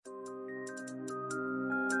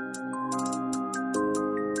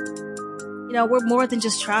we're more than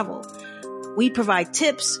just travel. We provide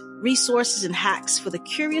tips, resources, and hacks for the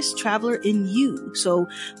curious traveler in you. So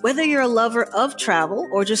whether you're a lover of travel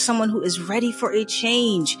or just someone who is ready for a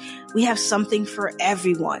change, we have something for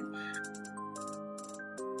everyone.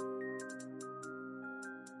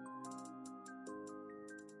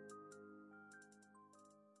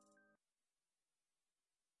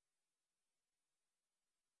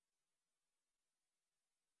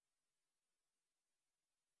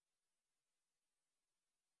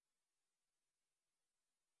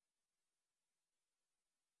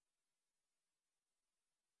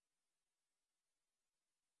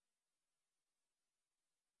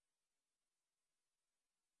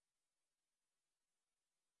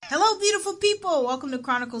 Hello, beautiful people. Welcome to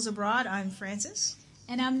Chronicles Abroad. I'm Francis.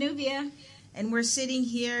 And I'm Nubia. And we're sitting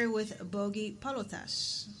here with Bogi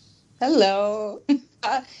Palotas. Hello.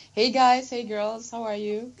 Hey guys, hey girls, how are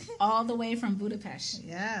you? All the way from Budapest.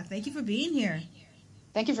 Yeah, thank you for being here.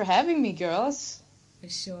 Thank you for having me, girls. For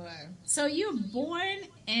sure. So you're born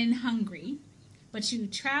in Hungary, but you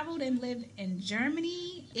traveled and lived in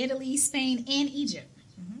Germany, Italy, Spain, and Egypt.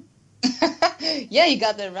 Yeah, you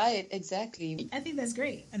got that right. Exactly. I think that's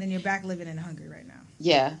great. And then you're back living in Hungary right now.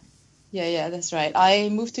 Yeah, that's right. I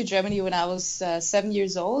moved to Germany when I was 7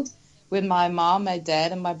 years old with my mom, my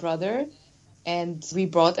dad, and my brother. And we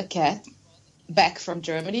brought a cat back from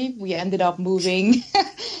Germany. We ended up moving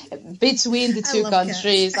between the two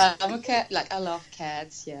countries. I'm a cat, I love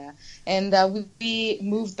cats, yeah. And we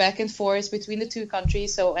moved back and forth between the two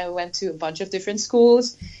countries. So I went to a bunch of different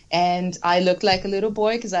schools, and I looked like a little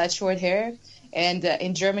boy because I had short hair. And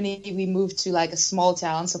in Germany, we moved to a small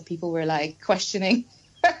town, so people were questioning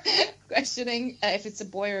if it's a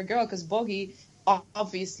boy or a girl, because Bogi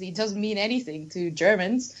obviously doesn't mean anything to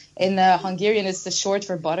Germans. In Hungarian, it's the short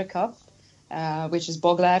for buttercup, which is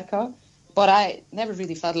Boglárka. But I never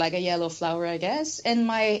really felt like a yellow flower, I guess. And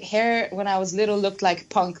my hair, when I was little, looked like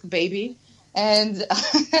punk baby. And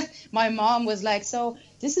my mom was like, so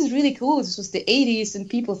this is really cool. This was the 80s, and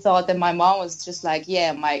people thought that my mom was just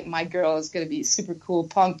yeah, my girl is going to be a super cool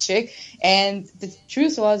punk chick. And the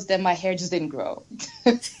truth was that my hair just didn't grow.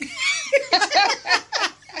 You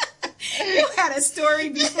had a story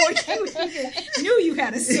before you even knew you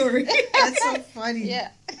had a story. That's so funny. Yeah.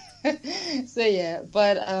 So yeah,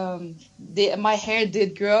 but my hair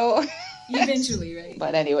did grow. Eventually, right?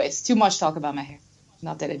 But anyways, too much talk about my hair.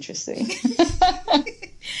 Not that interesting.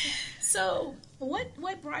 So,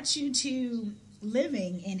 what brought you to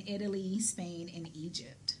living in Italy, Spain, and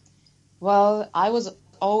Egypt? Well, I was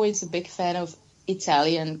always a big fan of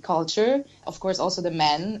Italian culture, of course, also the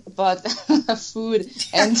men, but food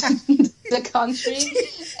and the country.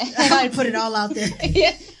 And I put it all out there.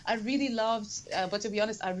 Yeah, I really loved, but to be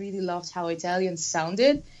honest, I really loved how Italians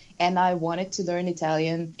sounded. And I wanted to learn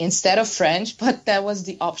Italian instead of French, but that was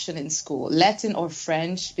the option in school, Latin or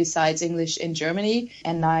French besides English in Germany.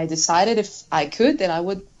 And I decided if I could, that I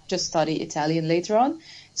would just study Italian later on.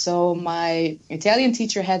 So my Italian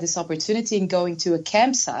teacher had this opportunity in going to a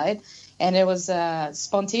campsite, and it was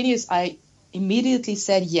spontaneous. I immediately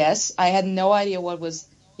said yes. I had no idea what was,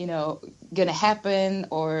 going to happen,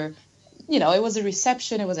 or it was a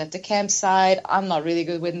reception. It was at the campsite. I'm not really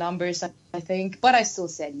good with numbers, I think, but I still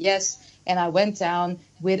said yes. And I went down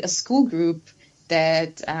with a school group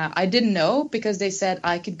that I didn't know, because they said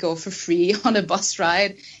I could go for free on a bus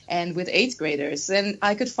ride, and with 8th graders. And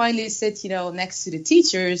I could finally sit, next to the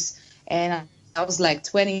teachers. And I was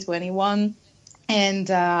 20, 21. And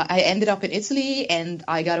I ended up in Italy, and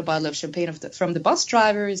I got a bottle of champagne from the bus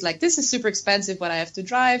driver. He's like, this is super expensive, but I have to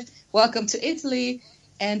drive. Welcome to Italy.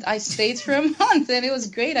 And I stayed for a month, and it was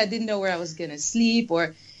great. I didn't know where I was going to sleep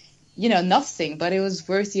or, nothing, but it was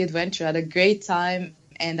worth the adventure. I had a great time.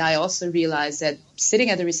 And I also realized that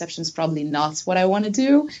sitting at the reception is probably not what I want to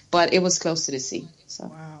do, but it was close to the sea. So.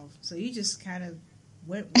 Wow. So you just kind of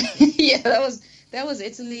went with it. Yeah, that was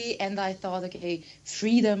Italy. And I thought, okay,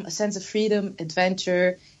 freedom, a sense of freedom,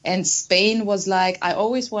 adventure. And Spain was I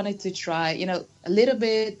always wanted to try, a little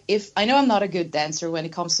bit. I know I'm not a good dancer when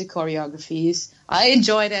it comes to choreographies. I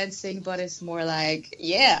enjoy dancing, but it's more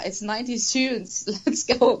yeah, it's 90s tunes. Let's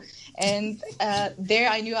go. And there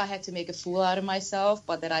I knew I had to make a fool out of myself,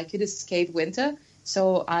 but that I could escape winter.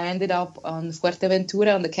 So I ended up on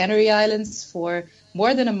Fuerteventura on the Canary Islands for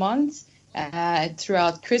more than a month.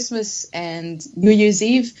 Throughout Christmas and New Year's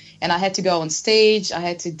Eve, and I had to go on stage, I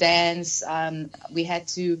had to dance, we had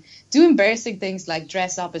to do embarrassing things like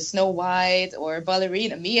dress up as Snow White or a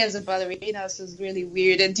ballerina, me as a ballerina. So it was really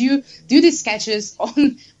weird, and do these sketches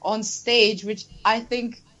on stage, which I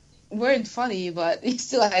think weren't funny, but you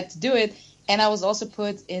still had to do it. And I was also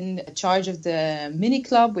put in charge of the mini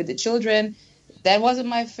club with the children. That wasn't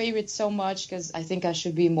my favorite so much because I think I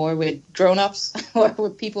should be more with grown-ups or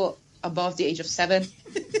with people above the age of 7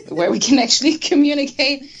 where we can actually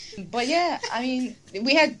communicate. But yeah, I mean,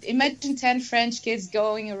 we had, imagine 10 French kids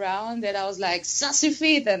going around and I was like, ça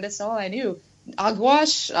suffit, and that's all I knew. À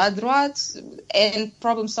gauche, à droite, and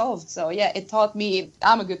problem solved. So yeah, it taught me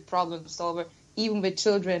I'm a good problem solver, even with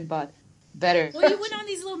children, but better. Well, you went on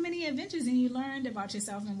these little mini adventures and you learned about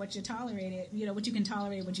yourself and what you tolerated, what you can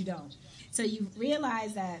tolerate, what you don't. So you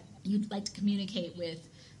realized that you'd like to communicate with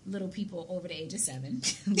little people over the age of 7.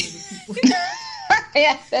 Little people.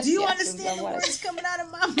 Yeah, do you understand the words coming out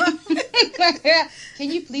of my mouth?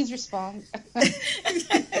 Can you please respond?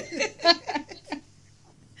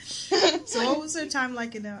 So what was their time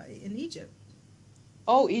like in Egypt?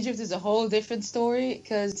 Oh, Egypt is a whole different story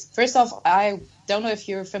because first off, I don't know if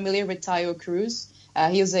you're familiar with Tayo Cruz.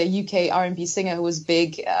 He was a UK R&B singer who was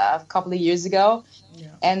big a couple of years ago. Yeah.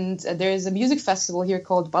 And there is a music festival here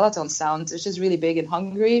called Balaton Sound, which is really big in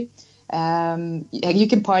Hungary. You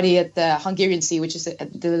can party at the Hungarian Sea, which is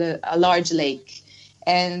a large lake.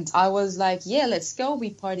 And I was like, yeah, let's go. We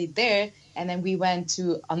partied there. And then we went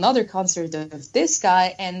to another concert of this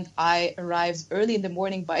guy. And I arrived early in the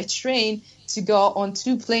morning by train to go on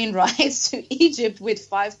 2 plane rides to Egypt with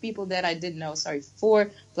 5 people that I didn't know. 4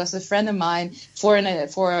 plus a friend of mine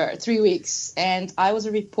for 3 weeks. And I was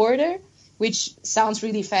a reporter, which sounds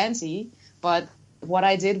really fancy, but what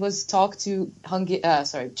I did was talk to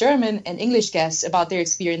German and English guests about their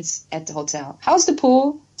experience at the hotel. How's the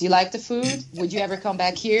pool? Do you like the food? Would you ever come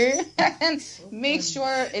back here? And make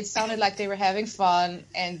sure it sounded like they were having fun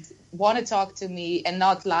and want to talk to me and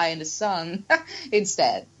not lie in the sun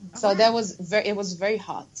instead. So that was it was very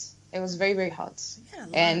hot. It was very, very hot.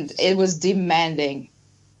 And it was demanding.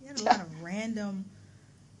 You had a lot of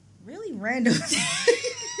really random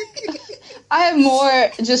I have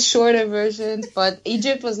more just shorter versions, but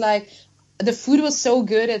Egypt was like, the food was so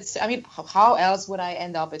good. How else would I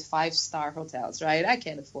end up at 5-star hotels, right? I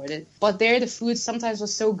can't afford it. But there, the food sometimes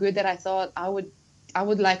was so good that I thought I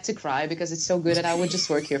would like to cry because it's so good and I would just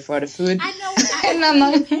work here for the food. I know. And I'm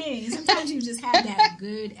not paying. Sometimes you just have that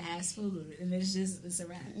good ass food and it's a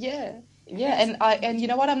wrap. Yeah. Yeah. And you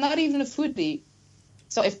know what? I'm not even a foodie.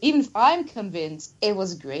 So even if I'm convinced, it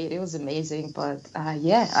was great. It was amazing. But I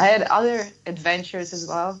had other adventures as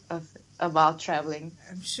well about traveling.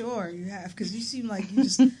 I'm sure you have, because you seem like you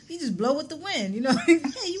just blow with the wind. You know, hey,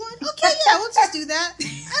 you want? Okay, yeah, we'll just do that.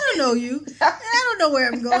 I don't know you. I don't know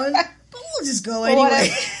where I'm going, but we'll just go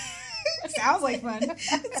anyway. Sounds like fun.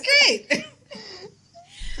 It's great.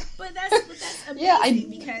 But that's amazing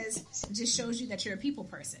because it just shows you that you're a people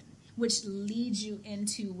person, which leads you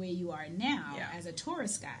into where you are now as a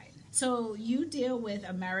tourist guide. So you deal with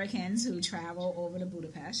Americans who travel over to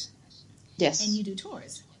Budapest. Yes. And you do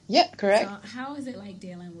tours. Yeah, correct. So how is it like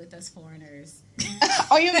dealing with us foreigners?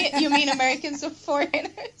 Oh, you mean Americans or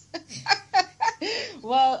foreigners?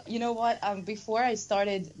 Well, you know what? Before I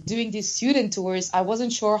started doing these student tours, I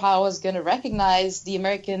wasn't sure how I was going to recognize the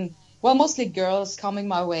American, well, mostly girls coming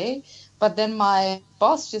my way. But then my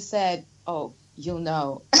boss just said, oh, you'll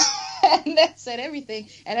know. And that said everything.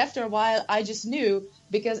 And after a while, I just knew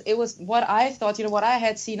because it was what I thought, what I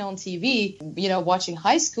had seen on TV, watching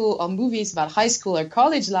high school or movies about high school or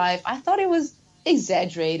college life. I thought it was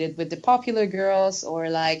exaggerated with the popular girls or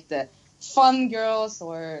like the fun girls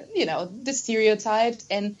or, the stereotypes.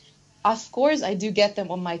 And of course, I do get them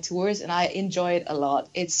on my tours and I enjoy it a lot.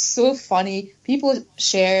 It's so funny. People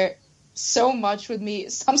share so much with me.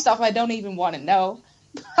 Some stuff I don't even want to know.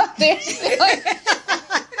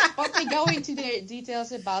 But they go into their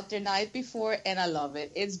details about their night before, and I love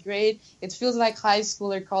it. It's great. It feels like high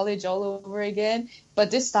school or college all over again.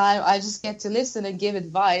 But this time, I just get to listen and give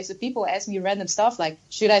advice. So people ask me random stuff like,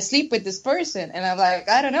 should I sleep with this person? And I'm like,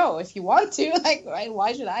 I don't know. If you want to,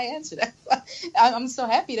 why should I answer that? I'm so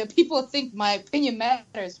happy that people think my opinion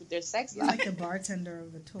matters with their sex life. Like the bartender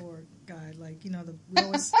of the tour guide. We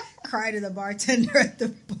always cry to the bartender at the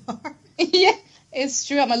bar. Yeah. It's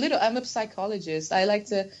true. I'm a psychologist. I like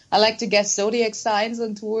to guess zodiac signs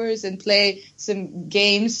on tours and play some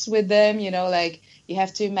games with them. You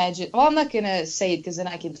have to imagine. Well, I'm not gonna say it because then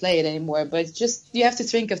I can play it anymore. But just you have to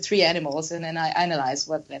think of 3 animals and then I analyze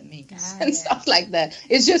what that means and stuff like that.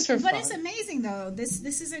 It's just for fun. But it's amazing though.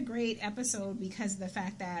 This is a great episode because of the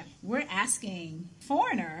fact that we're asking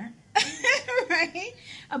foreigner, right,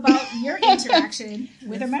 about your interaction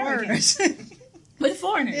with Americans. With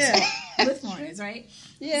foreigners. Yeah. With foreigners, right?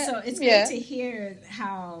 Yeah. So it's good to hear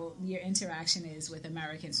how your interaction is with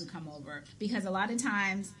Americans who come over. Because a lot of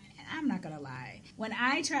times, I'm not going to lie. When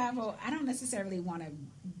I travel, I don't necessarily want to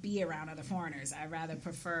be around other foreigners. I rather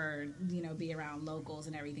prefer, be around locals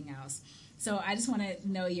and everything else. So I just want to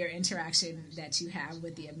know your interaction that you have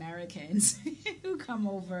with the Americans who come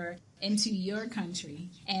over into your country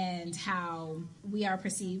and how we are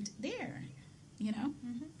perceived there,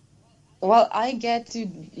 Mm-hmm. Well, I get to,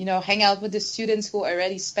 hang out with the students who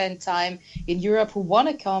already spend time in Europe, who want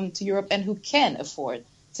to come to Europe and who can afford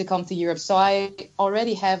to come to Europe. So I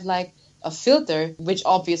already have like a filter, which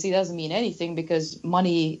obviously doesn't mean anything because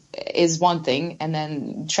money is one thing and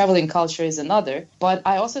then traveling culture is another. But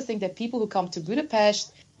I also think that people who come to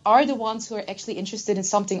Budapest are the ones who are actually interested in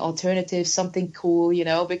something alternative, something cool,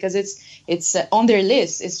 because it's on their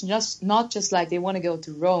list. It's just not just like they want to go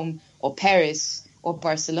to Rome or Paris or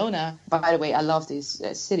Barcelona. By the way, I love these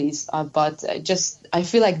cities, but I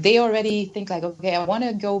feel like they already think like, okay, I want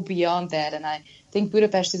to go beyond that. And I think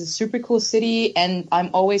Budapest is a super cool city, and I'm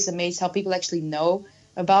always amazed how people actually know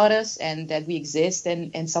about us and that we exist,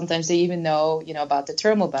 and sometimes they even know, about the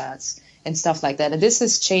thermal baths and stuff like that. And this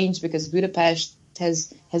has changed because Budapest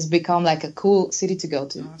has become like a cool city to go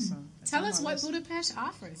to. Awesome. Tell us what Budapest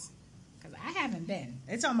offers. I haven't been.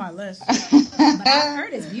 It's on my list. But I've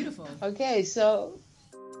heard it's beautiful. Okay, so...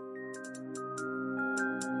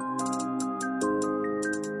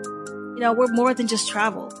 We're more than just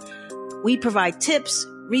travel. We provide tips,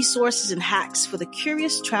 resources, and hacks for the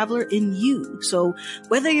curious traveler in you. So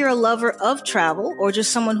whether you're a lover of travel or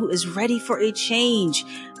just someone who is ready for a change,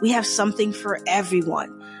 we have something for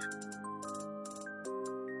everyone.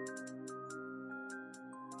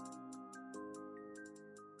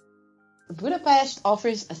 Budapest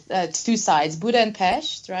offers two sides, Buda and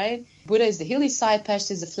Pest, right? Buda is the hilly side, Pest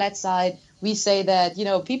is the flat side. We say that,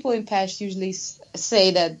 people in Pest usually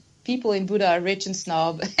say that people in Buda are rich and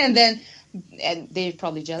snob, and they're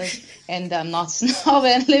probably jealous, and I'm not snob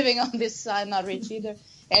and living on this side, not rich either.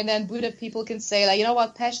 And then Buda people can say, like, you know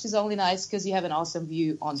what, Pest is only nice because you have an awesome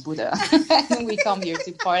view on Buda. And we come here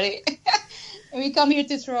to party. And we come here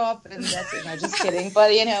to throw up, and that's it. No, just kidding.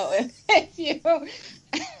 But,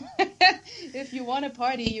 if you want to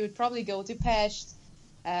party, you would probably go to Pest.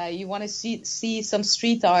 You want to see some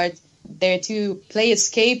street art. There to play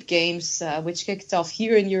escape games, which kicked off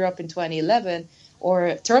here in Europe in 2011,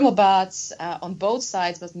 or thermal baths on both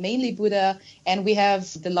sides, but mainly Buda. And we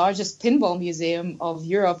have the largest pinball museum of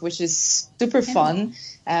Europe, which is super fun.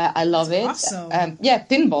 I love That's it. Awesome.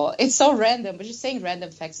 Pinball. It's so random. We're just saying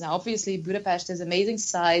random facts now. Obviously, Budapest has amazing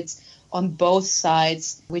sites on both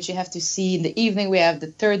sides, which you have to see in the evening. We have the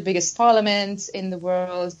third biggest parliament in the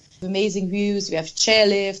world, amazing views. We have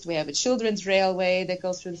chairlift, we have a children's railway that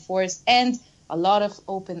goes through the forest, and a lot of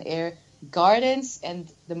open air gardens.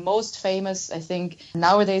 And the most famous, I think,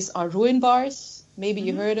 nowadays are ruin bars. Maybe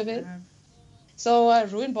you heard of it. So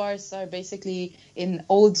ruin bars are basically in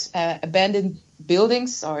old abandoned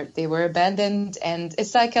buildings, or they were abandoned, and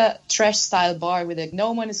it's like a trash style bar with a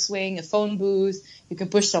gnome on a swing, a phone booth. You can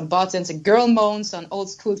push some buttons, a girl moans on old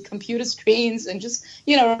school computer screens, and just,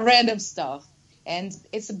 random stuff. And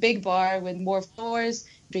it's a big bar with more floors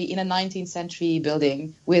in a 19th century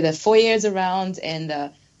building with foyers around and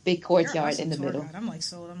a big courtyard in the middle. I'm like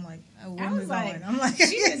sold. I'm like, I was like, going? I'm like,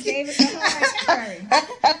 she just gave it to her.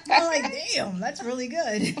 I'm like, damn, that's really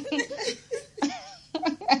good.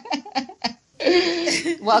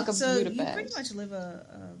 Welcome so to Budapest. You pretty much live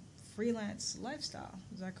a freelance lifestyle.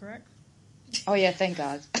 Is that correct? Oh yeah, thank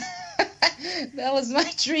God. That was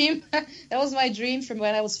my dream. That was my dream from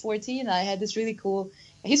when I was 14. I had this really cool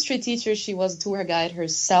history teacher. She was a tour guide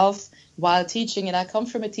herself while teaching, and I come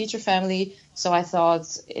from a teacher family. So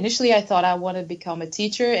initially I thought I wanted to become a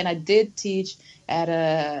teacher, and I did teach at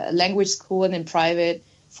a language school and in private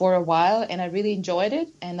for a while, and I really enjoyed it.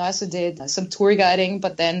 And I also did some tour guiding,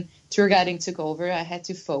 but then tour guiding took over. I had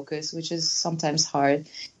to focus, which is sometimes hard.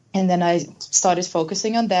 And then I started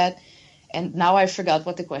focusing on that. And now I forgot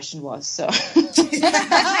what the question was. So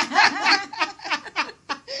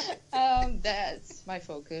that's my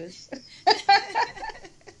focus.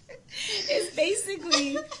 It's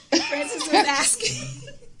basically, Francis was asking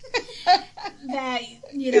that,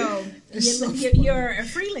 you're a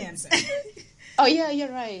freelancer. Oh, yeah,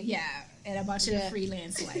 you're right. Yeah, and about your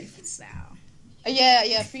freelance lifestyle.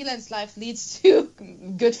 Yeah, freelance life leads to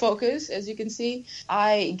good focus, as you can see.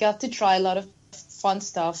 I got to try a lot of fun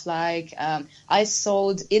stuff, like I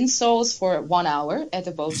sold insoles for 1 hour at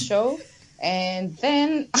a boat show, and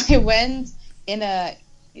then I went in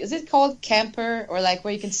is it called camper, or like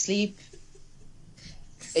where you can sleep?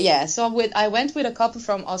 Yeah, so I went with a couple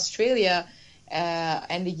from Australia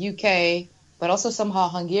and the UK, but also somehow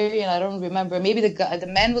Hungarian. I don't remember. Maybe the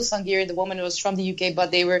man was Hungarian, the woman was from the UK,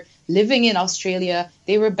 but they were living in Australia.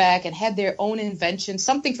 They were back and had their own invention,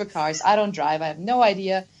 something for cars. I don't drive. I have no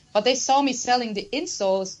idea. But they saw me selling the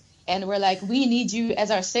insoles and were like, we need you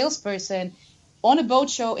as our salesperson on a boat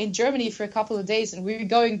show in Germany for a couple of days. And we're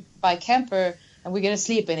going by camper and we're going to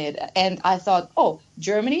sleep in it. And I thought, oh,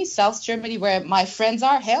 Germany, South Germany, where my friends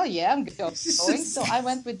are? Hell yeah, I'm going. So I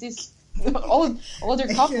went with this older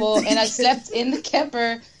couple and I slept in the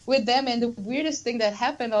camper with them. And the weirdest thing that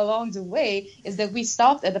happened along the way is that we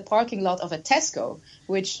stopped at the parking lot of a Tesco,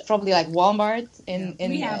 which probably like Walmart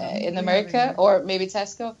in America, or maybe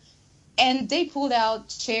Tesco. And they pulled out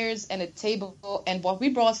chairs and a table, and what we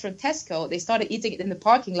brought from Tesco, they started eating it in the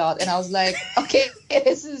parking lot. And I was like, okay,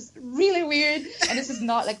 this is really weird. And this is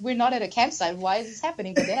not, like, we're not at a campsite. Why is this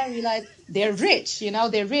happening? But then I realized they're rich,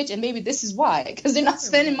 they're rich. And maybe this is why, because they're not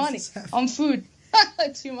spending money on food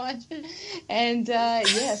too much. And, so.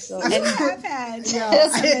 I've had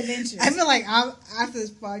some adventures. I feel like after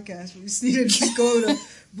this podcast, we just need to just go to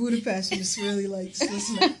Budapest and just really, like, just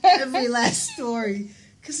listen to every last story.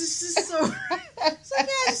 Because it's just so... It's like,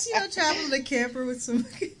 yeah, just, travel in a camper with some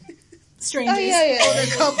strangers. Oh, yeah. Older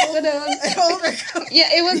couple. Older couple. Yeah,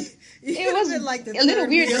 it was like a little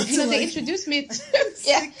weird. They introduced me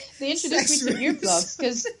to... they introduced me to earplugs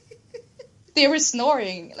because they were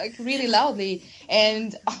snoring, like, really loudly.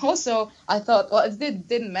 And also, I thought, well, it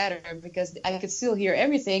didn't matter because I could still hear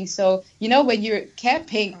everything. So, when you're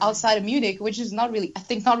camping outside of Munich, which is not really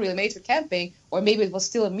made for camping, or maybe it was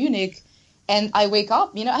still in Munich, and I wake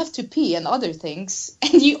up, I have to pee and other things,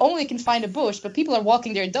 and you only can find a bush, but people are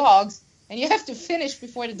walking their dogs, and you have to finish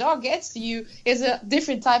before the dog gets to you. Is a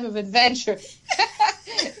different type of adventure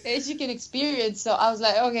as you can experience. So I was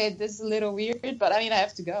like, okay, this is a little weird, but I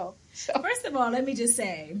have to go. So. First of all, let me just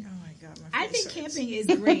say, oh my God, I think camping is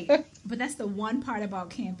great, but that's the one part about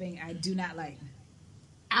camping I do not like.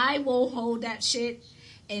 I will hold that shit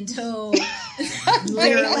until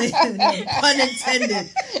literally, pun intended.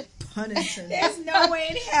 There's no way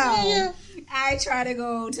in hell I try to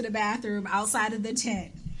go to the bathroom outside of the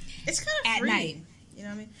tent. It's kind of at free. Night. You know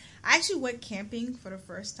what I mean? I actually went camping for the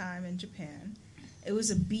first time in Japan. It was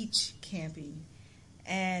a beach camping.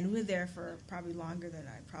 And we were there for probably longer than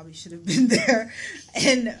I probably should have been there.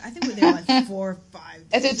 And I think we were there like 4 or 5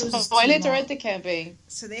 days. At the toilet or at the camping?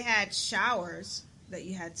 So they had showers that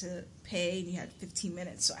you had to pay, and you had 15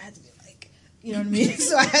 minutes. So I had to be like, you know what I mean?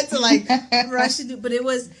 So I had to like rush to do, but it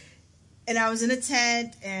was, and I was in a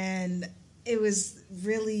tent, and it was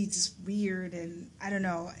really just weird, and I don't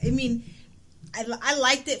know. I mean, I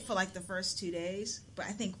liked it for like the first 2 days, but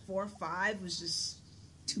I think 4 or 5 was just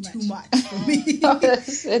too much for me.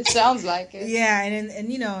 It sounds like it. Yeah, and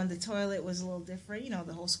and the toilet was a little different.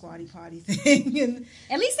 The whole squatty potty thing. And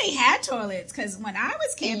at least they had toilets, because when I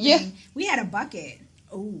was camping, we had a bucket.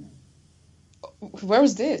 Oh, where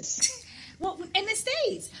was this? Well, in the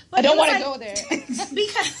States. But I don't want to go there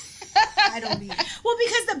because. I don't either. Well,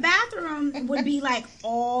 because the bathroom would be like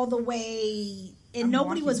all the way, and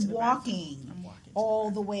nobody was walking all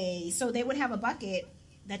the way. So they would have a bucket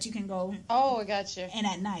that you can go. Oh, I gotcha. And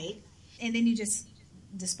at night, and then you just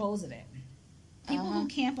dispose of it. People who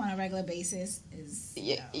camp on a regular basis is.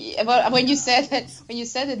 Yeah, but when you said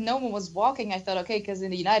that no one was walking, I thought, okay, because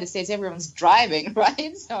in the United States everyone's driving,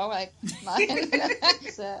 right? So I'm like,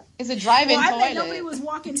 it's a drive-in toilet. I bet nobody was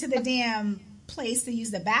walking to the damn place to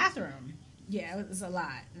use the bathroom. Yeah, it was a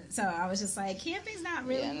lot. So I was just like, camping's not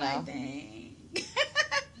really my thing.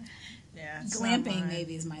 Yeah, glamping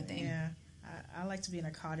maybe is my thing. Yeah, I like to be in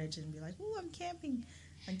a cottage and be like, "Ooh, I'm camping."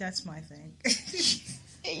 Like that's my thing.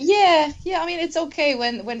 Yeah. I mean, it's okay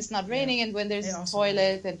when it's not raining and when there's a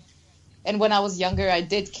toilet and when I was younger, I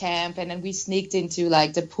did camp, and then we sneaked into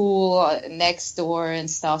like the pool next door and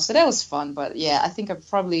stuff. So that was fun. But yeah, I think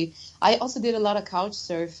I also did a lot of couch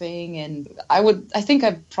surfing, and I think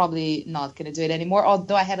I'm probably not going to do it anymore.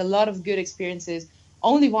 Although I had a lot of good experiences,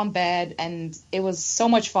 only one bad, and it was so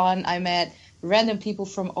much fun. I met random people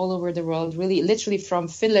from all over the world, really, literally from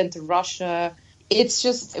Finland to Russia. It's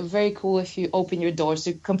just very cool if you open your doors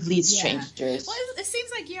to complete strangers. Well, it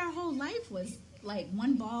seems like your whole life was like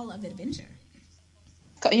one ball of adventure.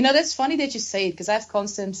 That's funny that you say it, because I have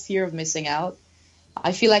constant fear of missing out.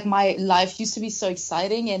 I feel like my life used to be so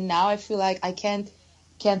exciting, and now I feel like I can't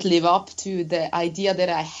live up to the idea that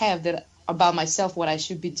I have about myself, what I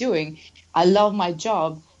should be doing. I love my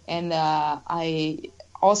job, and I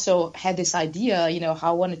also had this idea, you know,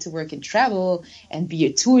 how I wanted to work in travel and be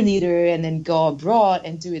a tour leader and then go abroad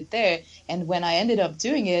and do it there. And when I ended up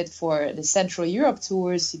doing it for the Central Europe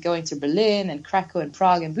tours, going to Berlin and Krakow and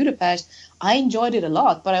Prague and Budapest, I enjoyed it a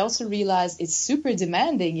lot. But I also realized it's super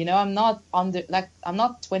demanding. You know, I'm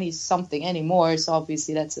not 20 something anymore. So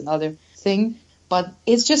obviously that's another thing. But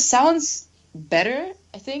it just sounds better,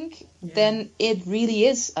 I think, than it really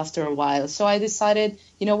is after a while. So I decided,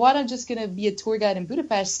 you know what, I'm just going to be a tour guide in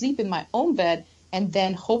Budapest, sleep in my own bed, and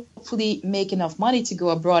then hopefully make enough money to go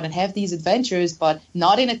abroad and have these adventures, but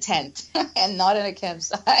not in a tent and not in a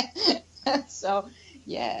campsite. So,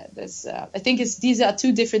 yeah, I think these are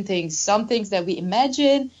two different things. Some things that we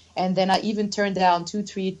imagine, and then I even turned down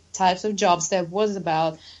 2-3 types of jobs that was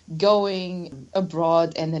about going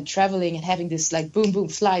abroad and then traveling and having this like boom, boom,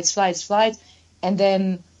 flights. And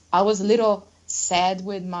then I was a little sad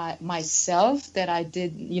with myself that I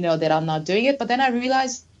did, you know, that I'm not doing it. But then I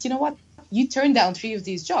realized, you know what? You turned down 3 of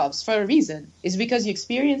these jobs for a reason. It's because you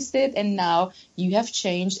experienced it and now you have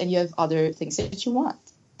changed and you have other things that you want.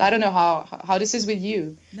 I don't know how this is with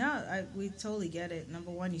you. No, we totally get it. Number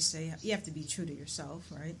one, you have to be true to yourself,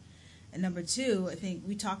 right? And number two, I think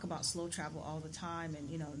we talk about slow travel all the time. And,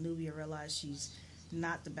 you know, Nubia realized she's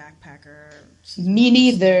not the backpacker. Me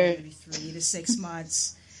neither. Maybe 3 to 6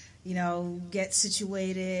 months, you know, get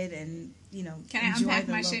situated and, you know, can I unpack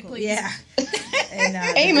my shit, please? Yeah. And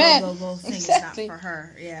Amen. The go thing Exactly. is not for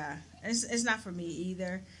her. Yeah. It's not for me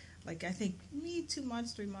either. Like, I think 2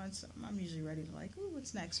 months, 3 months, I'm usually ready to like, ooh,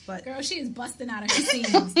 what's next? But girl, she is busting out of her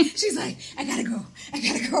seams. She's like, I gotta go.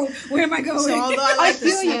 Where am I going? So although I like the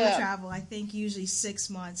slow you. travel, I think usually 6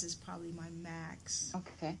 months is probably my max.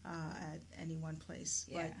 Okay. At any one place.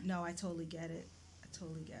 Yeah. But no, I totally get it.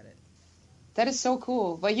 That is so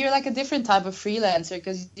cool. But you're like a different type of freelancer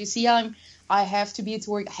because you see, I have to be a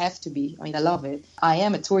tour. I mean, I love it. I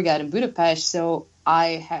am a tour guide in Budapest, so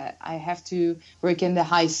I have to work in the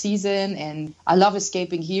high season, and I love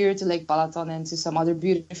escaping here to Lake Balaton and to some other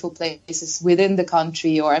beautiful places within the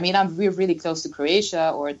country. Or I mean, we're really close to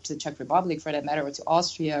Croatia or to the Czech Republic for that matter, or to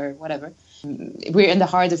Austria or whatever. We're in the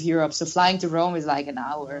heart of Europe, so flying to Rome is like an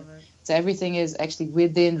hour. So everything is actually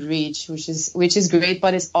within reach, which is great.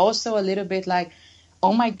 But it's also a little bit like,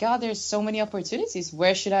 oh my God, there's so many opportunities.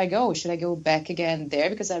 Where should I go? Should I go back again there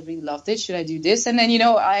because I really love this? Should I do this? And then, you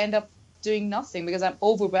know, I end up doing nothing because I'm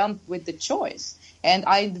overwhelmed with the choice. And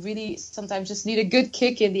I really sometimes just need a good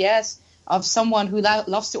kick in the ass of someone who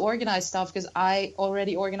loves to organize stuff, because I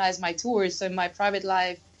already organize my tours. So in my private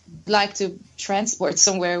life, like to transfer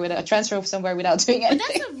somewhere without doing anything. But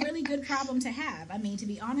that's a really good problem to have. I mean, to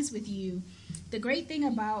be honest with you, the great thing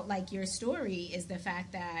about like your story is the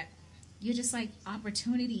fact that you're just like,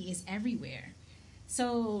 opportunity is everywhere.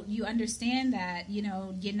 So you understand that, you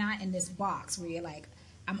know, you're not in this box where you're like,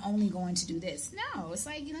 I'm only going to do this. No, it's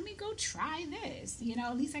like, let me go try this. You know,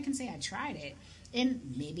 at least I can say I tried it.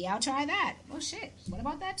 And maybe I'll try that. Well, shit, what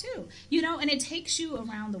about that too? You know, and it takes you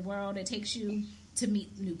around the world. It takes you to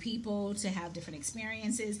meet new people, to have different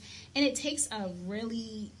experiences. And it takes a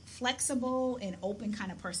really flexible and open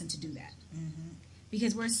kind of person to do that. Mm-hmm.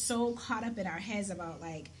 Because we're so caught up in our heads about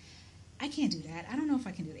like, I can't do that. I don't know if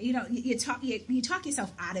I can do that. You know, you talk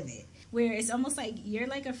yourself out of it, where it's almost like you're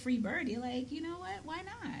like a free bird. You're like, you know what? Why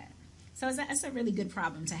not? So that's a really good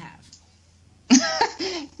problem to have.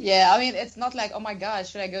 Yeah, I mean, it's not like, oh my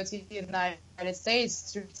gosh, should I go to the United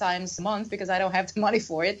States 3 times a month because I don't have the money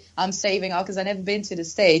for it. I'm saving up because I've never been to the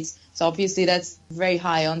States. So obviously that's very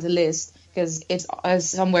high on the list because it's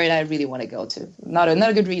somewhere that I really want to go to. Not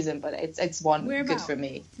a good reason, but it's one good for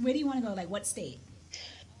me. Where do you want to go? Like what state?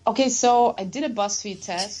 Okay, so I did a BuzzFeed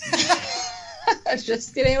test. I'm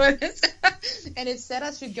just kidding with it. And it said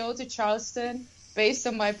I should go to Charleston based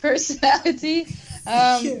on my personality.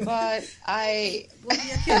 But I... What are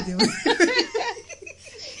your kids doing?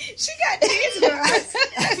 She got tears in her eyes.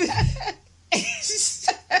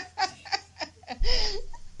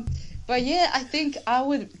 But yeah, I think I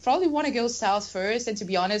would probably want to go south first. And to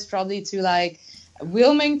be honest, probably to like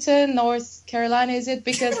Wilmington, North Carolina, is it?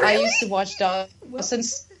 Because really? I used to watch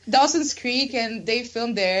Dawson's Creek and they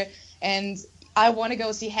filmed there. And I want to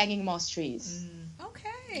go see hanging moss trees.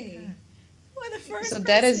 Okay. What the first So person.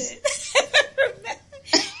 that is...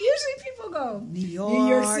 Usually people go New New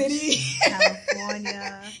York City,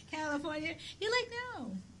 California. You're like,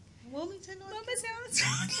 no. Wilmington, North Carolina.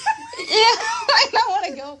 Yeah,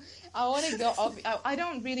 I want to go. I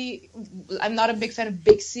don't really. I'm not a big fan of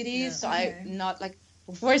big cities, Yeah, so okay. I'm not like.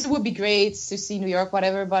 Of course, it would be great to see New York,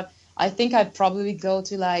 whatever. But I think I'd probably go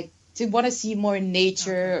to want to see more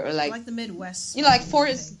nature or like the Midwest. You know, like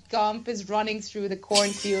Forrest Gump is running through the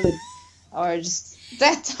cornfield, or just.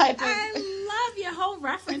 that type of. I love your whole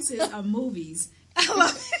references of movies. I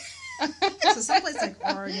love it. So someplace like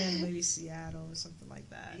Oregon, maybe Seattle or something like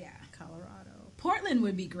that. Yeah. Colorado. Portland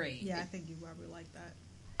would be great. Yeah, I think you probably like that.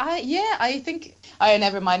 I think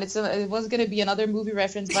never mind. It was gonna be another movie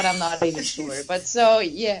reference, but I'm not even sure. But so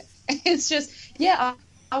yeah, it's just I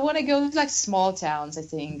want to go to like small towns. I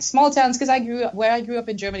think small towns because I grew up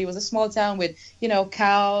in Germany was a small town with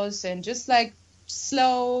cows and just like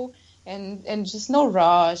slow and just no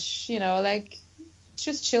rush. Like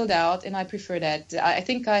just chilled out, and I prefer that. I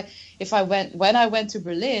think when I went to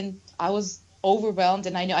Berlin, I was overwhelmed,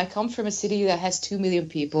 and I come from a city that has 2 million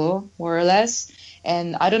people more or less.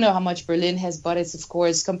 And I don't know how much Berlin has, but it's, of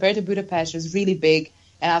course, compared to Budapest, it's really big,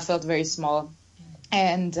 and I felt very small.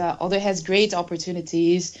 And although it has great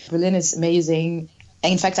opportunities, Berlin is amazing.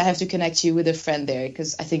 And in fact, I have to connect you with a friend there,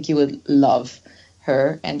 because I think you would love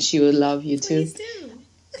her, and she would love you too. Please do.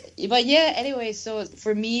 But yeah, anyway, so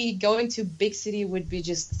for me, going to big city would be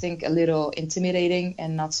just, I think, a little intimidating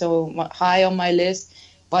and not so high on my list.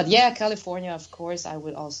 But yeah, California, of course, I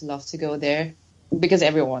would also love to go there. Because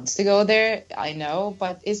everyone wants to go there, I know.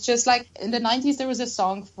 But it's just like in the 90s, there was a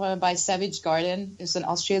song by Savage Garden. It's an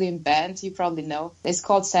Australian band, you probably know. It's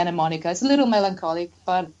called Santa Monica. It's a little melancholic,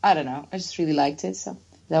 but I don't know. I just really liked it. So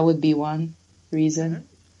that would be one reason.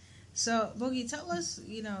 So, Bogi, tell us,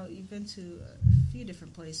 you've been to a few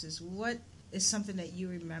different places. What is something that you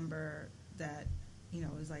remember that,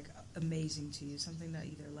 is like amazing to you? Something that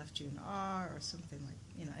either left you in awe or something like,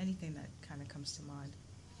 anything that kind of comes to mind?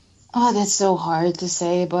 Oh, that's so hard to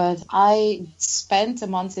say, but I spent a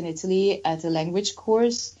month in Italy at a language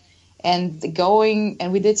course and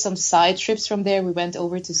we did some side trips from there. We went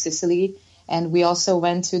over to Sicily, and we also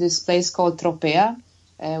went to this place called Tropea,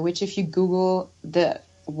 which if you Google, the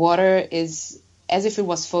water is as if it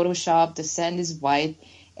was photoshopped, the sand is white,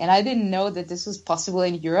 and I didn't know that this was possible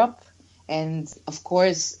in Europe. And of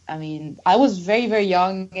course, I mean, I was very, very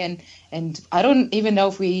young, and I don't even know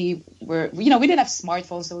if we were, we didn't have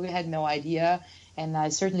smartphones, so we had no idea. And I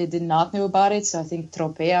certainly did not know about it. So I think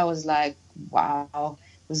Tropea was like, wow,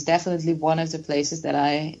 it was definitely one of the places that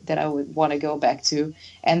I would want to go back to.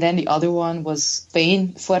 And then the other one was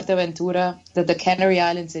Spain, Fuerteventura, the Canary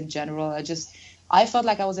Islands in general. I felt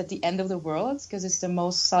like I was at the end of the world because it's the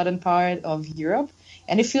most southern part of Europe.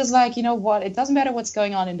 And it feels like, it doesn't matter what's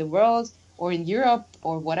going on in the world or in Europe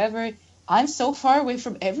or whatever. I'm so far away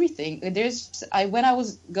from everything. When I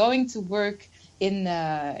was going to work in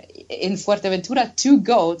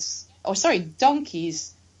Fuerteventura,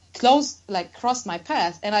 donkeys crossed my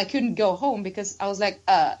path, and I couldn't go home because I was like,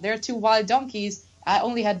 there are 2 wild donkeys. I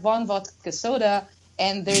only had 1 vodka soda,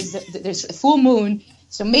 and there's a full moon.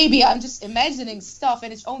 So maybe I'm just imagining stuff,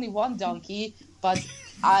 and it's only 1 donkey, but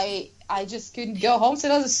I just couldn't go home. So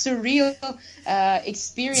that was a surreal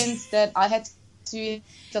experience that I had to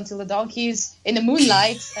until the donkeys in the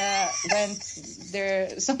moonlight went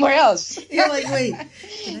there somewhere else. You're like, wait,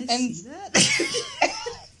 can I see that?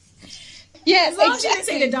 Yeah, as long as you didn't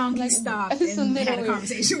say the donkey stopped and had a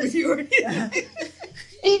conversation with you. Yeah.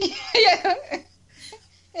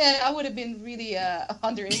 Yeah, I would have been really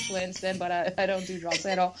under influence then, but I don't do drugs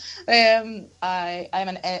at all. I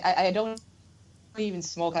don't even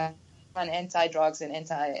smoke. I'm an anti-drugs and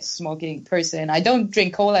anti-smoking person. I don't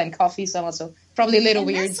drink cola and coffee, so I'm also probably a little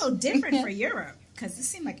weird. That's so different for Europe, because it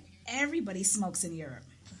seemed like everybody smokes in Europe.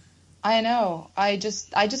 I know. I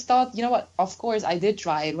just thought, you know what? Of course, I did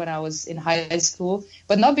try it when I was in high school,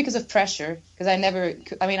 but not because of pressure, because I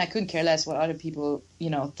couldn't care less what other people,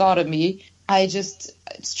 thought of me. I just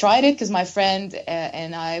tried it because my friend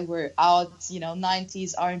and I were out,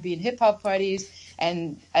 90s R&B and hip hop parties,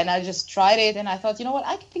 and I just tried it, and I thought, you know what?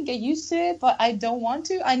 I can get used to it, but I don't want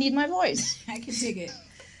to. I need my voice. I can dig it.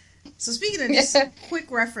 So speaking of just a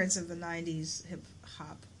quick reference of the 90s hip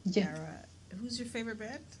hop era, who's your favorite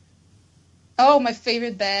band? Oh, my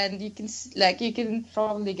favorite band. You can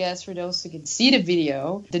probably guess for those who can see the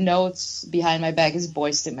video. The notes behind my back is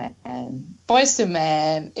Boyz II Men. Boyz II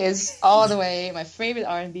Men is all the way my favorite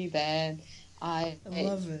R&B band. I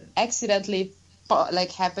love it. Accidentally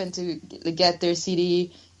happened to get their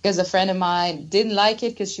CD because a friend of mine didn't like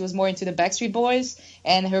it because she was more into the Backstreet Boys,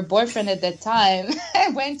 and her boyfriend at that time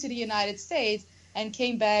went to the United States and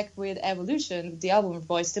came back with Evolution, the album of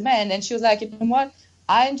Boyz II Men, and she was like, you know what?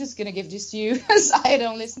 I'm just going to give this to you because I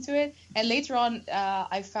don't listen to it. And later on,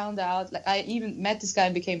 I found out, I even met this guy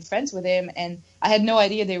and became friends with him. And I had no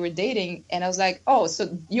idea they were dating. And I was like, oh,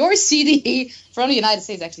 so your CD from the United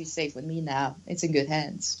States is actually safe with me now. It's in good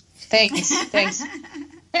hands. Thanks.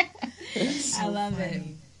 I love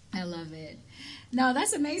it. No,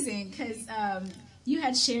 that's amazing because you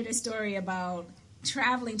had shared a story about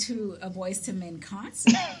traveling to a Boyz II Men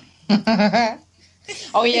concert.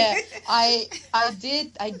 Oh yeah, I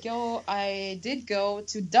did go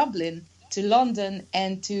to Dublin, to London,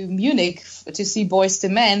 and to Munich to see Boyz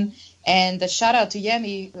II Men. And a shout out to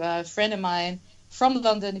Yemi, a friend of mine from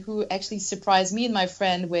London, who actually surprised me and my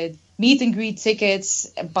friend with meet and greet tickets.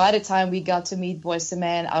 By the time we got to meet Boyz II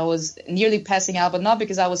Men, I was nearly passing out, but not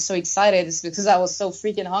because I was so excited. It's because I was so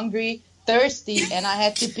freaking hungry, thirsty, and I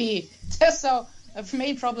had to pee. So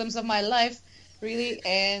main problems of my life, really.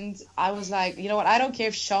 And I was like, you know what? I don't care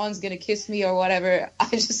if Sean's gonna kiss me or whatever. I'm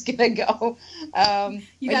just gonna go.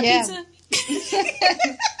 You got pizza?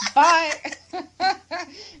 Bye.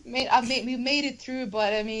 We made it through,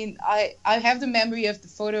 but I mean, I have the memory of the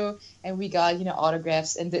photo, and we got,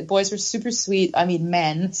 autographs, and the boys were super sweet. I mean,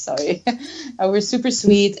 men, sorry, were super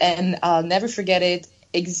sweet, and I'll never forget it.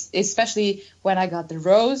 Especially when I got the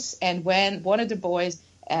rose, and when one of the boys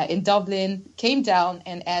in Dublin came down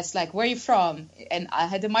and asked, like, where are you from? And I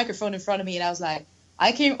had the microphone in front of me, and I was like,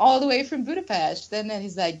 I came all the way from Budapest. And then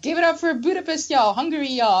he's like, give it up for Budapest, y'all, Hungary,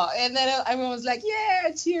 y'all. And then everyone was like, yeah,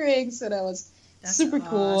 cheering. So that's super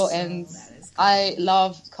cool. And I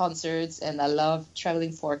love concerts, and I love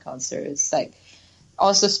traveling for concerts. Like,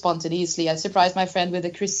 also spontaneously, I surprised my friend with the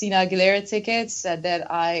Christina Aguilera tickets that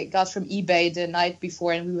I got from eBay the night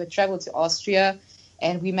before, and we would travel to Austria,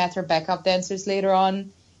 and we met her backup dancers later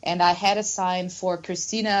on. And I had a sign for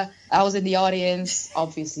Christina. I was in the audience,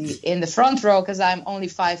 obviously in the front row, because I'm only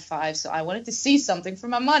 5'5", so I wanted to see something for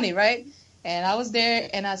my money, right? And I was there,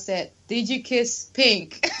 and I said, "Did you kiss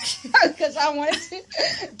Pink?" Because I wanted to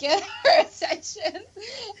get her attention.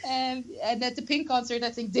 And at the Pink concert, I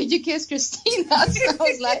think, "Did you kiss Christina?" So I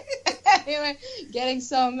was like, anyway, getting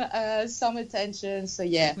some attention. So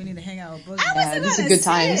yeah, we need to hang out with Boogie. This is a good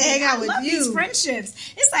time. Hang out with you. These friendships.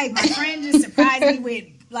 It's like my friend just surprised me with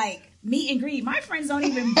like meet and greet. My friends don't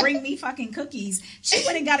even bring me fucking cookies. She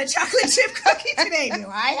went and got a chocolate chip cookie today. Do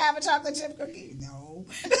I have a chocolate chip cookie? No.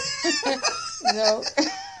 No.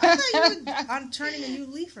 I thought you were on turning a new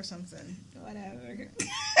leaf or something. Whatever.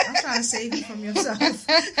 I'm trying to save you from yourself.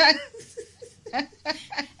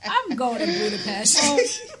 I'm going to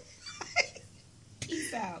Budapest.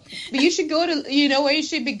 Peace out. But you should go to, where you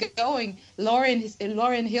should be going?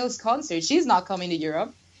 Lauryn Hill's concert. She's not coming to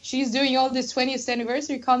Europe. She's doing all these 20th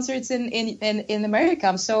anniversary concerts in America.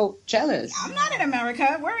 I'm so jealous. I'm not in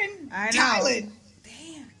America. We're in Thailand.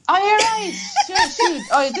 Oh, you're right. Shoot.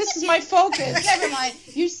 Oh, this is my focus. Never mind.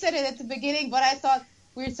 You said it at the beginning, but I thought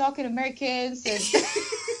we were talking Americans and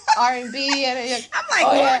R&B. And I'm like,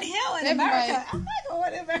 Lauryn Hill in America. Mind. I'm not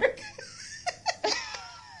going to America.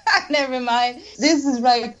 Never mind. This is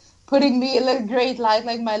like putting me in a great light,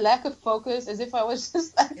 like my lack of focus, as if I was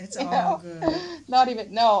just like, it's all good. Not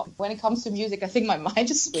even, no. When it comes to music, I think my mind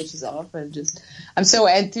just switches off, and I'm so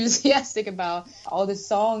enthusiastic about all the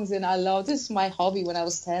songs, and this is my hobby when I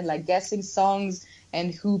was 10, like guessing songs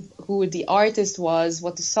and who the artist was,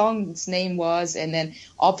 what the song's name was, and then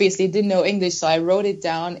obviously didn't know English, so I wrote it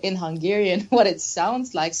down in Hungarian, what it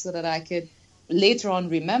sounds like, so that I could later on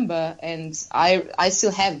remember. And I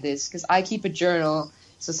still have this, because I keep a journal.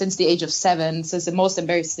 So since the age of 7, so the most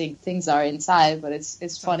embarrassing things are inside, but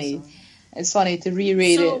it's funny. Awesome. It's funny to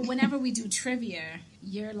reread it. So whenever we do trivia,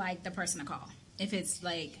 you're like the person to call. If it's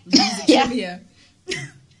like music trivia.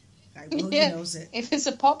 Knows it. If it's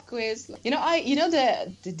a pop quiz, the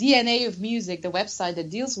DNA of music, the website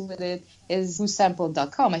that deals with it is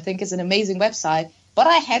whosampled.com. I think it's an amazing website. But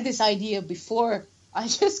I had this idea before. I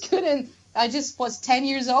just couldn't. I just was 10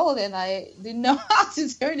 years old, and I didn't know how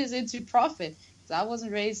to turn this into profit. I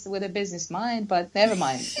wasn't raised with a business mind, but never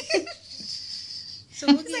mind. So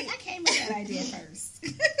it looks like I came with that idea first.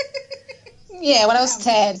 Yeah, when I was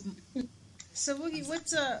 10. So Boogie,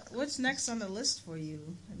 what's next on the list for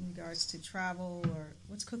you in regards to travel, or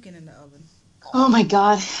what's cooking in the oven? Oh my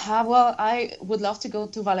God. Well, I would love to go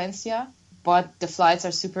to Valencia, but the flights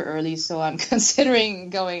are super early, so I'm considering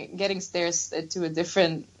getting stairs to a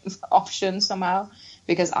different option somehow,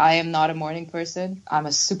 because I am not a morning person. I'm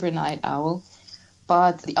a super night owl.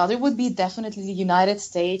 But the other would be definitely the United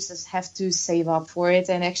States. Just have to save up for it.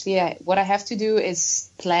 And actually, what I have to do is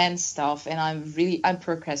plan stuff. And I'm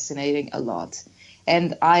procrastinating a lot.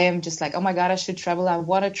 And I am just like, oh my God, I should travel. I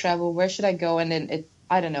want to travel. Where should I go? And then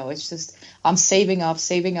I don't know. It's just, I'm saving up.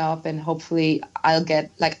 And hopefully I'll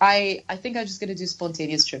get, like, I think I'm just going to do a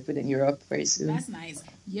spontaneous trip within Europe very soon. That's nice.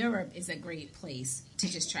 Europe is a great place to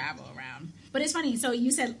just travel around. But it's funny. So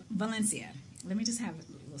you said Valencia. Let me just have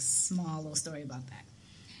a small little story about that.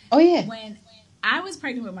 Oh, yeah. When I was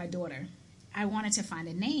pregnant with my daughter, I wanted to find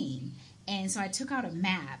a name. And so I took out a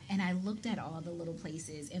map and I looked at all the little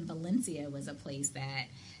places, and Valencia was a place that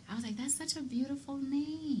I was like, that's such a beautiful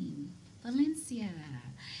name, Valencia.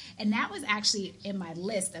 And that was actually in my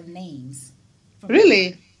list of names.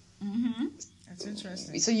 Really? Mm-hmm. That's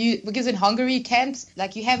interesting. So because in Hungary you can't,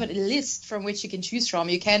 like, you have a list from which you can choose from.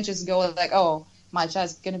 You can't just go like, oh, my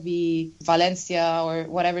child's going to be Valencia or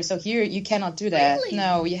whatever. So here you cannot do that. Really?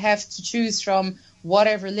 No, you have to choose from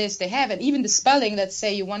whatever list they have. And even the spelling, let's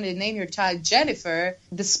say you wanted to name your child Jennifer,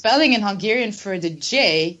 the spelling in Hungarian for the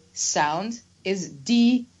J sound is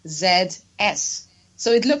DZS.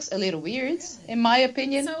 So it looks a little weird, in my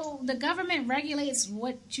opinion. So the government regulates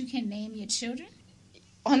what you can name your children?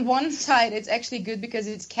 On one side, it's actually good because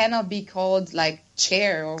it cannot be called like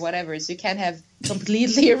chair or whatever. So you can't have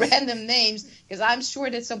completely random names, because I'm sure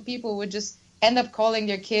that some people would just end up calling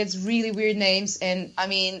their kids really weird names. And I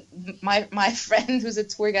mean, my friend who's a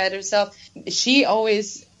tour guide herself, she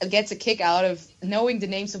always gets a kick out of knowing the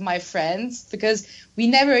names of my friends, because we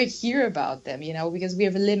never hear about them, you know, because we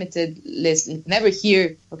have a limited list. Never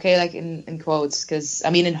hear, okay, like in quotes, because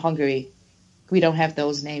I mean, in Hungary, we don't have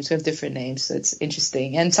those names. We have different names. So it's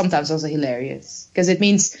interesting and sometimes also hilarious because it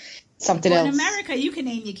means something else. In America, you can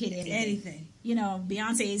name your kid anything. You know,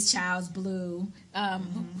 Beyonce's child's Blue.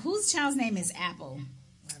 Whose child's name is Apple?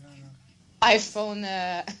 I don't know. iPhone.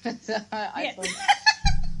 iPhone.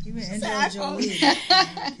 Even Angela Jolie.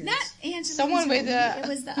 Not Angela. Someone Jolie. with It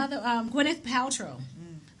was the other Gwyneth Paltrow.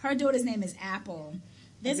 Her daughter's name is Apple.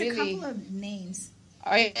 There's a couple of names.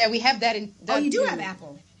 Oh yeah, we have that in. That you do too. have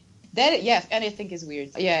Apple. That, yeah, and I think is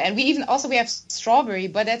weird. Yeah, and we have strawberry,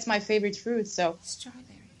 but that's my favorite fruit. So strawberry.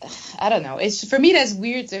 I don't know. It's, for me, that's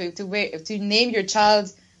weird to name your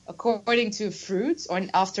child according to fruit or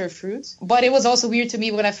after a fruit. But it was also weird to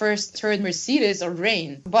me when I first heard Mercedes or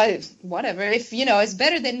Rain. But whatever, if you know, it's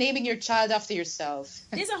better than naming your child after yourself.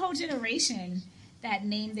 There's a whole generation that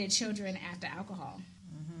named their children after alcohol.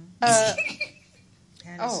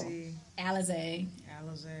 Hennessy. Alizé.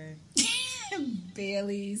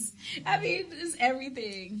 Bailey's. I mean, it's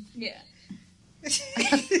everything. Yeah.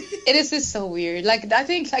 It is just so weird. Like, I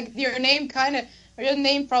think like your name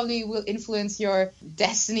probably will influence your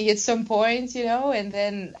destiny at some point, you know. And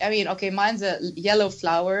then, I mean, okay, mine's a yellow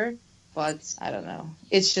flower, but I don't know.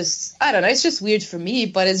 It's just weird for me,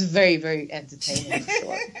 but it's very, very entertaining for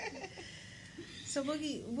sure. So,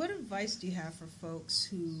 Boogie, what advice do you have for folks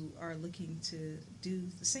who are looking to do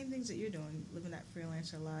the same things that you're doing, living that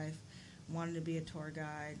freelancer life, wanting to be a tour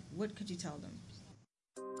guide? What could you tell them?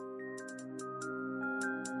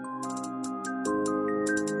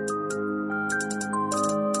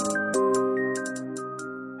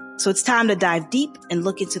 So it's time to dive deep and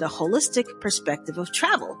look into the holistic perspective of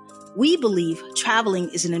travel. We believe traveling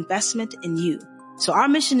is an investment in you. So our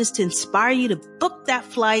mission is to inspire you to book that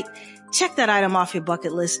flight, check that item off your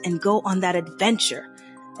bucket list, and go on that adventure.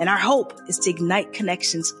 And our hope is to ignite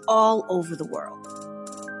connections all over the world.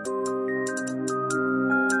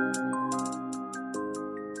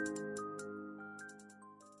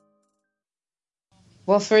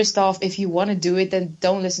 Well, first off, if you want to do it, then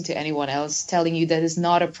don't listen to anyone else telling you that it's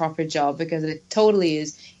not a proper job, because it totally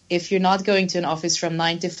is. If you're not going to an office from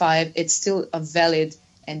 9 to 5, it's still a valid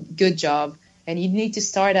and good job. And you need to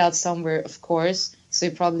start out somewhere, of course. So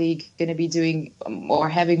you're probably going to be doing or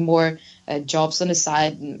having more jobs on the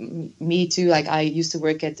side. Me too. Like, I used to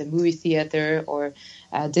work at the movie theater or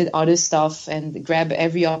did other stuff and grab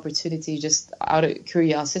every opportunity just out of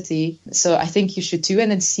curiosity. So I think you should too,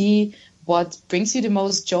 and then see what brings you the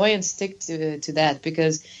most joy and stick to that,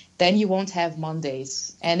 because then you won't have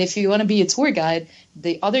Mondays. And if you want to be a tour guide,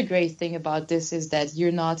 the other great thing about this is that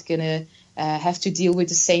you're not going to have to deal with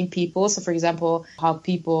the same people. So, for example, how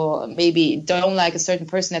people maybe don't like a certain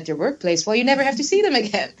person at their workplace. Well, you never have to see them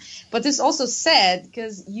again. But it's also sad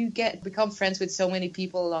because you become friends with so many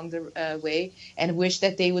people along the way and wish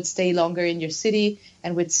that they would stay longer in your city.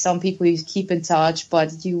 And with some people you keep in touch,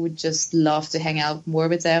 but you would just love to hang out more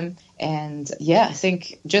with them. And yeah, I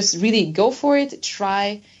think just really go for it,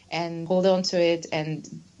 try and hold on to it, and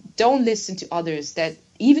don't listen to others that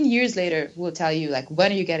even years later will tell you, like,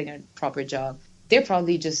 when are you getting a proper job? They're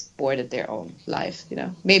probably just bored at their own life, you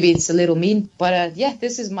know. Maybe it's a little mean, but yeah,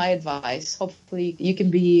 this is my advice. Hopefully you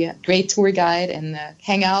can be a great tour guide and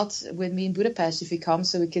hang out with me in Budapest if you come,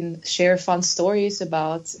 so we can share fun stories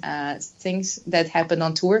about things that happened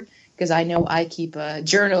on tour. Because I know I keep a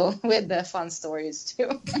journal with the fun stories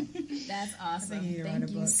too. That's awesome. Thank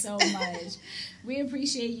you so much. We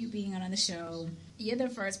appreciate you being on the show. You're the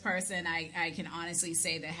first person I can honestly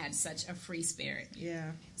say that had such a free spirit. Yeah.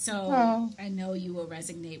 So I know you will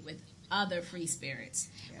resonate with other free spirits,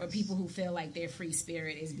 or people who feel like their free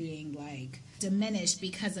spirit is being like diminished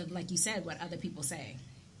because of, like you said, what other people say.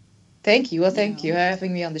 Thank you. Well, thank you for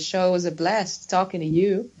having me on the show. It was a blast talking to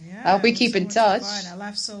you. Yeah, I hope we keep in touch. I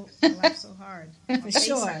laughed so hard. For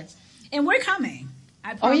sure. And we're coming.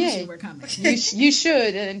 I promise you we're coming. You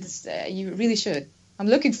should, and you really should. I'm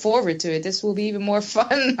looking forward to it. This will be even more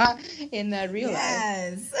fun in real life.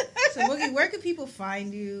 Yes. So, Boogie, where can people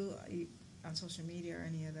find you on social media or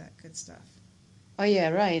any of that good stuff? Oh, yeah,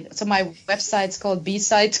 right. So my website's called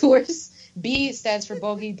B-Side Tours. B stands for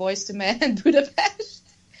Boogie, Boys to Men, and Budapest.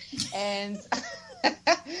 And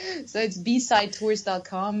so it's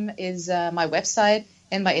bsidetours.com is my website,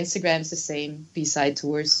 and my Instagram is the same, B-Side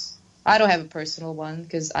Tours. I don't have a personal one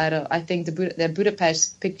because I think the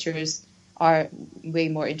Budapest pictures are way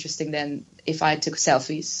more interesting than if I took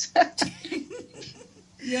selfies.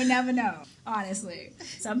 You'll never know, honestly.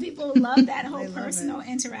 Some people love that whole personal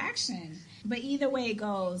interaction. But either way it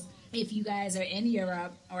goes, if you guys are in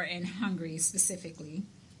Europe or in Hungary specifically,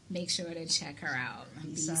 make sure to check her out on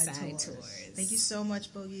B-Side Tours. Thank you so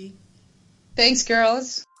much, Boogie. Thanks,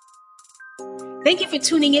 girls. Thank you for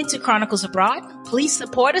tuning in to Chronicles Abroad. Please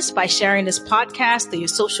support us by sharing this podcast through your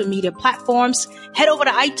social media platforms. Head over to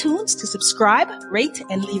iTunes to subscribe, rate,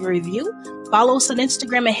 and leave a review. Follow us on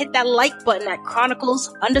Instagram and hit that like button at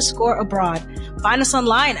Chronicles_Abroad. Find us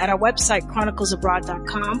online at our website,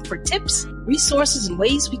 chroniclesabroad.com, for tips, resources, and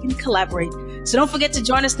ways we can collaborate. So don't forget to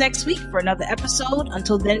join us next week for another episode.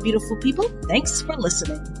 Until then, beautiful people, thanks for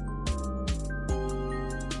listening.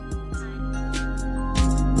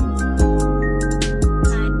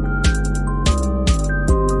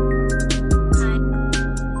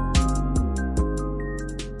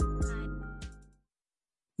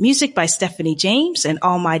 Music by Stephanie James and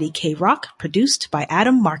Almighty K Rock, produced by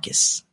Adam Marcus.